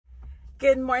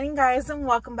Good morning, guys, and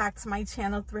welcome back to my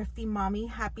channel, Thrifty Mommy.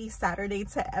 Happy Saturday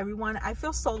to everyone. I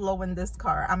feel so low in this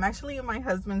car. I'm actually in my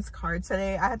husband's car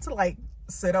today. I had to like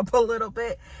sit up a little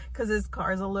bit because his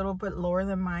car is a little bit lower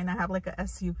than mine. I have like a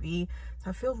SUV, so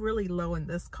I feel really low in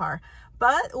this car.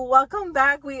 But welcome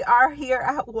back. We are here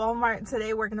at Walmart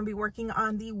today. We're going to be working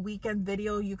on the weekend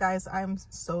video. You guys, I'm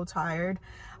so tired.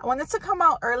 I wanted to come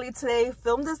out early today,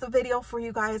 film this video for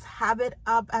you guys, have it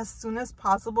up as soon as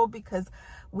possible because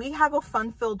we have a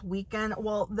fun-filled weekend.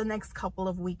 Well, the next couple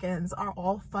of weekends are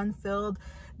all fun-filled.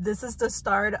 This is the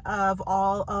start of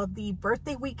all of the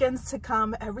birthday weekends to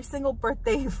come. Every single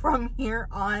birthday from here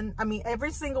on,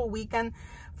 every single weekend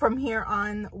from here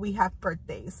on, we have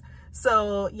birthdays.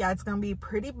 So yeah, it's gonna be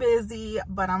pretty busy,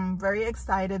 but I'm very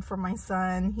excited for my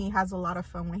son. He has a lot of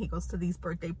fun when he goes to these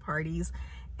birthday parties,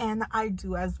 and I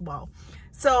do as well.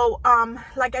 So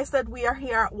like I said, we are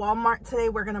here at Walmart today.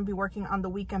 We're gonna be working on the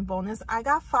weekend bonus. I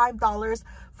got $5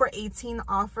 for 18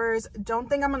 offers. Don't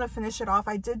think I'm gonna finish it off.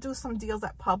 I did do some deals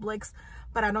at Publix,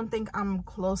 but I don't think I'm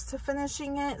close to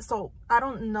finishing it. So I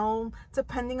don't know,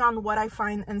 depending on what I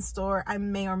find in store, I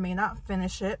may or may not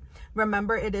finish it.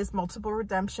 Remember, it is multiple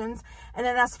redemptions. And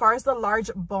then as far as the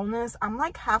large bonus, I'm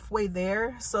like halfway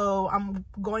there, so I'm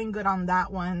going good on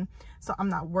that one, so I'm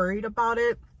not worried about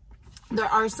it. There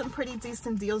are some pretty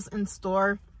decent deals in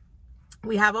store.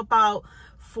 We have about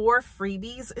 4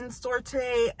 freebies in store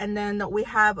today, and then we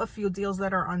have a few deals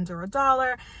that are under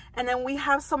 $1, and then we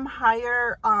have some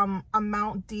higher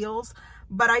amount deals.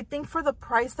 But I think for the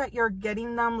price that you're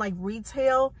getting them, like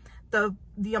retail,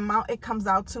 the amount it comes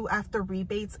out to after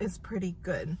rebates is pretty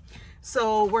good.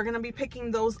 So we're gonna be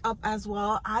picking those up as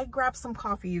well. I grabbed some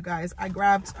coffee, you guys. I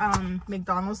grabbed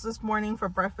McDonald's this morning for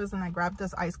breakfast, and I grabbed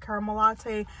this iced caramel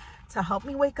latte to help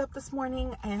me wake up this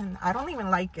morning, and I don't even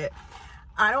like it.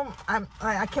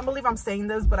 I can't believe I'm saying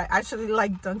this, but I actually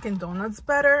like Dunkin' Donuts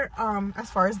better as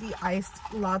far as the iced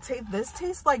latte. This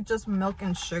tastes like just milk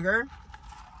and sugar,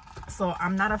 so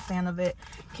I'm not a fan of it.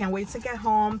 Can't wait to get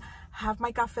home, have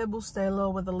my Café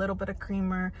Bustelo with a little bit of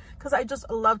creamer, because I just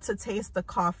love to taste the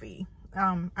coffee.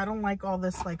 I don't like all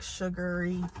this like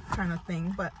sugary kind of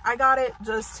thing, but I got it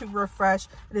just to refresh.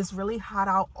 It is really hot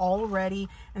out already,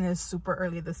 and it's super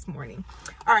early this morning.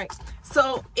 All right,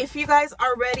 so if you guys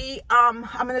are ready, I'm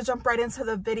gonna jump right into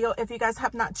the video. If you guys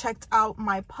have not checked out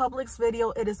my Publix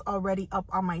video, it is already up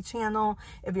on my channel.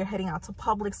 If you're heading out to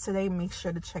Publix today, make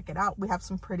sure to check it out. We have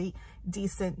some pretty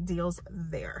decent deals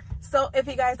there. So if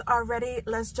you guys are ready,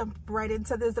 let's jump right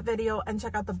into this video and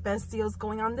check out the best deals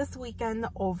going on this weekend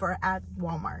over at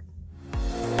Walmart.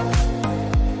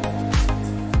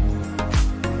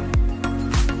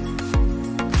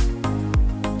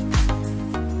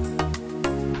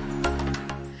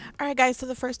 Alright guys, so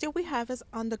the first deal we have is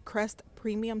on the Crest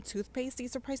Premium Toothpaste.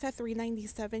 These are priced at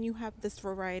 $3.97. You have this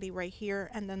variety right here,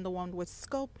 and then the one with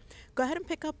scope. Go ahead and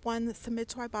pick up one, submit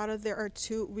to Ibotta. There are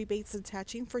 2 rebates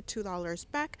attaching for $2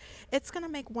 back. It's going to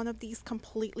make one of these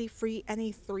completely free and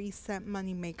a 3-cent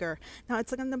money maker. Now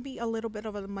it's going to be a little bit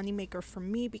of a money maker for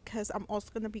me because I'm also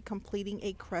going to be completing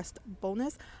a Crest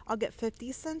bonus. I'll get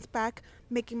 50 cents back,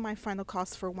 making my final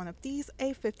cost for one of these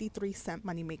a 53-cent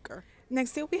money maker.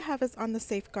 Next deal we have is on the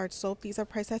Safeguard soap. These are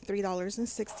priced at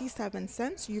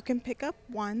 $3.67. You can pick up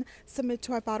one, submit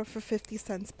to Ibotta for 50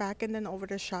 cents back, and then over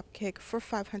to Shopkick for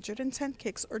 510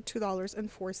 kicks or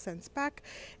 $2.04 back.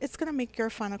 It's going to make your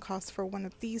final cost for one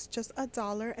of these just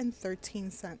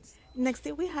 $1.13. Next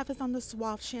deal we have is on the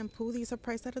Suave shampoo. These are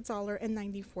priced at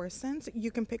 $1.94.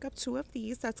 You can pick up 2 of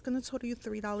these. That's going to total you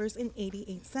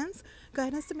 $3.88. Go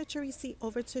ahead and submit your receipt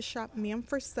over to ShopMium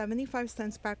for 75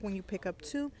 cents back when you pick up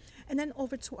 2, and then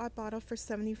over to Ibotta for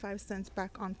 75 cents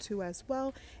back on 2 as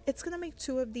well. It's going to make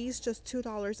 2 of these just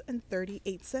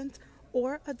 $2.38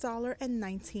 or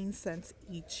 $1.19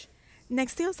 each.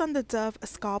 Next deal is on the Dove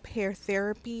Scalp Hair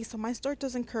Therapy. So my store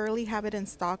doesn't currently have it in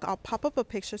stock. I'll pop up a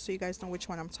picture so you guys know which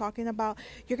one I'm talking about.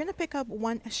 You're going to pick up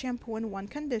 1 shampoo and 1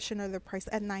 conditioner. They're priced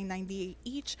at $9.98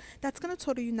 each. That's going to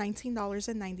total you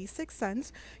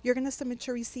 $19.96. You're going to submit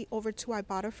your receipt over to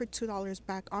Ibotta for $2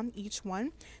 back on each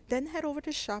one. Then head over to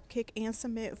Shopkick and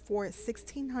submit for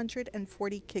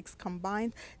 1,640 kicks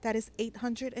combined. That is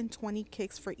 820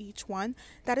 kicks for each one.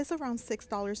 That is around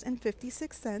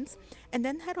 $6.56. And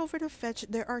then head over to Fetch.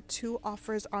 There are 2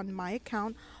 offers on my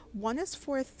account. One is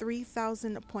for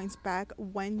 3,000 points back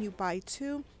when you buy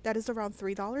 2. That is around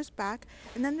 $3 back.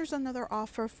 And then there's another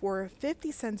offer for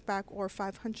 50 cents back or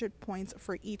 500 points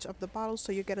for each of the bottles.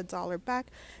 So you get $1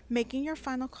 back, making your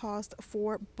final cost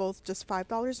for both just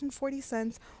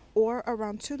 $5.40 or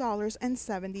around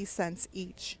 $2.70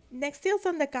 each. Next deal's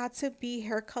on the Got To Be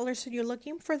hair color. So you're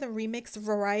looking for the remix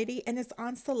variety and it's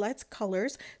on select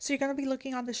colors. So you're going to be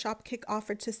looking on the Shopkick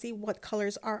offer to see what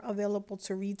colors are available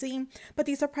to redeem. But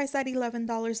these are priced at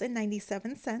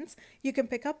 $11.97. You can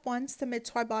pick up one, submit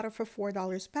to Ibotta for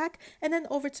 $4 back, and then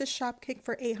over to Shopkick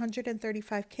for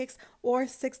 835 kicks or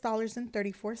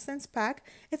 $6.34 back.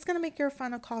 It's going to make your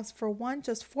final cost for one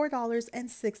just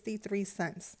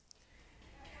 $4.63.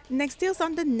 Next deal's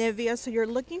on the Nivea. So you're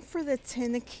looking for the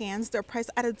tin cans. They're priced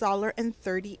at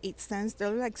 $1.38. They're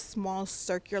like small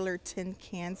circular tin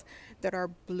cans that are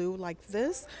blue like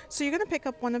this. So you're going to pick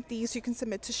up one of these. You can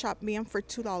submit to ShopMeum for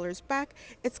 $2 back.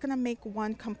 It's going to make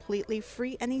one completely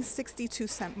free, any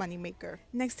 62-cent moneymaker.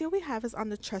 Next deal we have is on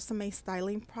the Tresemme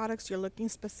styling products. You're looking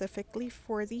specifically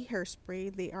for the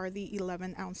hairspray. They are the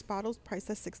 11-ounce bottles priced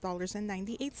at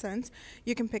 $6.98.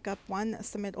 You can pick up one,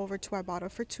 submit over to Ibotta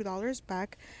for $2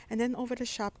 back, and then over to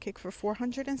Shopkick for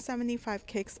 475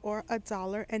 kicks or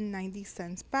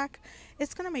 $1.90 back.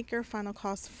 It's going to make your final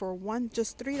cost for one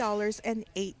just $3.08.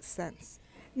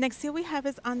 Next deal we have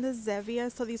is on the Zevia.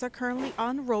 So these are currently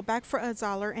on rollback for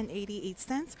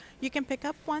 $1.88. You can pick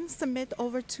up one, submit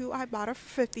over to Ibotta for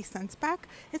 50 cents back.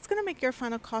 It's going to make your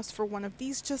final cost for one of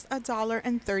these just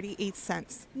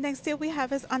 $1.38. Next deal we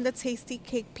have is on the Tasty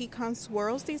Cake Pecan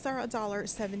Swirls. These are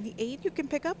 $1.78. You can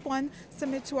pick up one,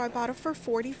 submit to Ibotta for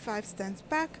 45 cents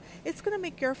back. It's going to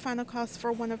make your final cost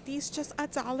for one of these just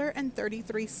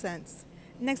 $1.33.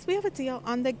 Next, we have a deal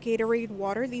on the Gatorade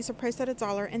water. These are priced at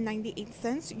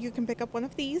 $1.98. You can pick up one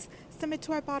of these, submit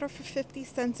to Ibotta for 50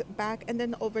 cents back, and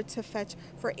then over to Fetch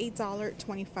for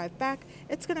 $8.25 back.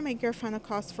 It's going to make your final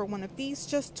cost for one of these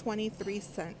just 23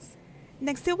 cents.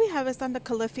 Next deal we have is on the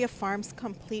Califia Farms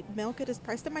Complete Milk. It is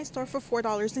priced at my store for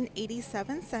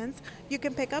 $4.87. You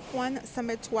can pick up one,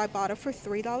 submit to Ibotta for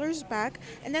 $3 back,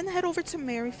 and then head over to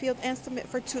Merrifield and submit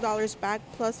for $2 back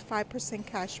plus 5%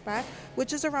 cash back,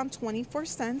 which is around 24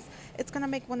 cents. It's going to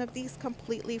make one of these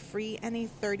completely free and a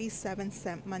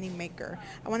 37-cent money maker.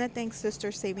 I want to thank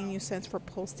Sister Saving You Cents for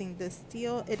posting this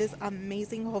deal. It is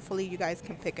amazing. Hopefully you guys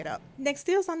can pick it up. Next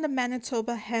deal is on the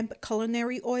Manitoba Hemp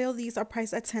Culinary Oil. These are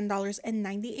priced at $10.98.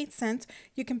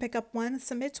 You can pick up one,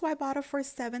 submit to Ibotta for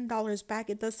 $7 back.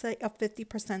 It does say a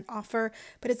 50% offer,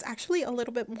 but it's actually a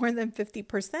little bit more than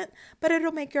 50%, but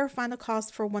it'll make your final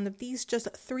cost for one of these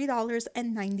just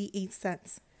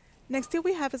 $3.98. Next deal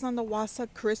we have is on the Wassa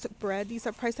Crisp Bread. These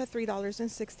are priced at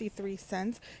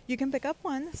 $3.63. You can pick up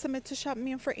one, submit to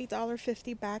ShopMeum for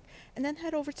 $8.50 back, and then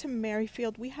head over to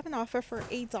Merrifield. We have an offer for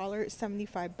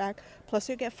 $8.75 back, plus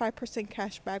you get 5%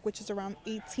 cash back, which is around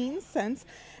 18 cents.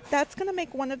 That's going to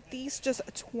make one of these just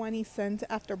 20 cents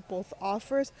after both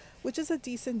offers, which is a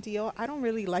decent deal. I don't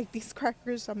really like these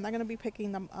crackers, so I'm not going to be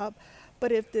picking them up.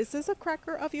 But if this is a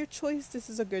cracker of your choice, this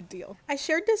is a good deal. I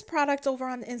shared this product over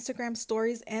on Instagram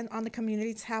stories and on the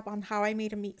community tab on how I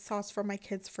made a meat sauce for my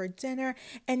kids for dinner.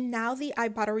 And now the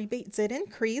Ibotta rebate did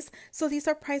increase. So these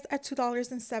are priced at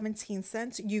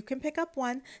 $2.17. You can pick up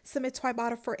one, submit to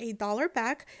Ibotta for $8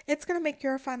 back. It's going to make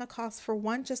your final cost for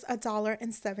one just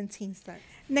 $1.17.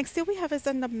 Next deal we have is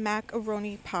on the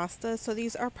macaroni pasta. So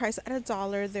these are priced at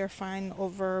 $1. They're fine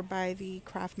over by the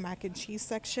Kraft mac and cheese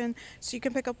section. So you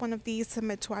can pick up one of these,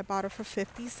 submit to Ibotta for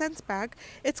 50 cents back.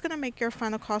 It's going to make your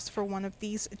final cost for one of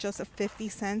these just 50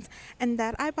 cents. And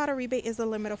that Ibotta rebate is a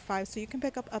limit of 5. So you can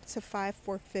pick up to 5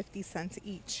 for 50 cents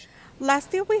each.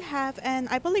 Last deal we have, and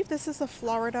I believe this is a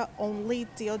Florida only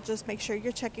deal. Just make sure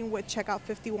you're checking with Checkout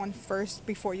 51 first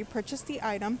before you purchase the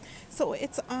item. So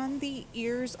it's on the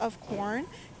ears of corn.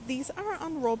 These are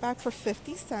on rollback for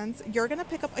 50 cents. You're going to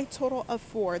pick up a total of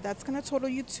 4. That's going to total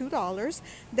you $2.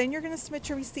 Then you're going to submit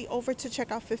your receipt over to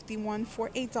Checkout 51 for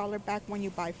 $8 back when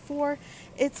you buy 4.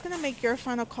 It's going to make your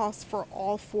final cost for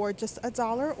all 4 just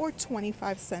 $1 or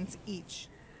 25 cents each.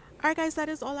 Alright guys, that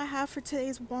is all I have for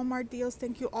today's Walmart deals.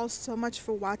 Thank you all so much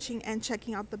for watching and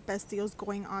checking out the best deals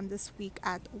going on this week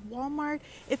at Walmart.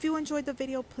 If you enjoyed the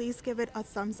video, please give it a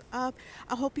thumbs up.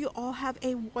 I hope you all have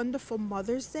a wonderful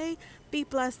Mother's Day. Be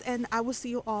blessed, and I will see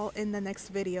you all in the next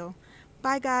video.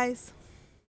 Bye guys.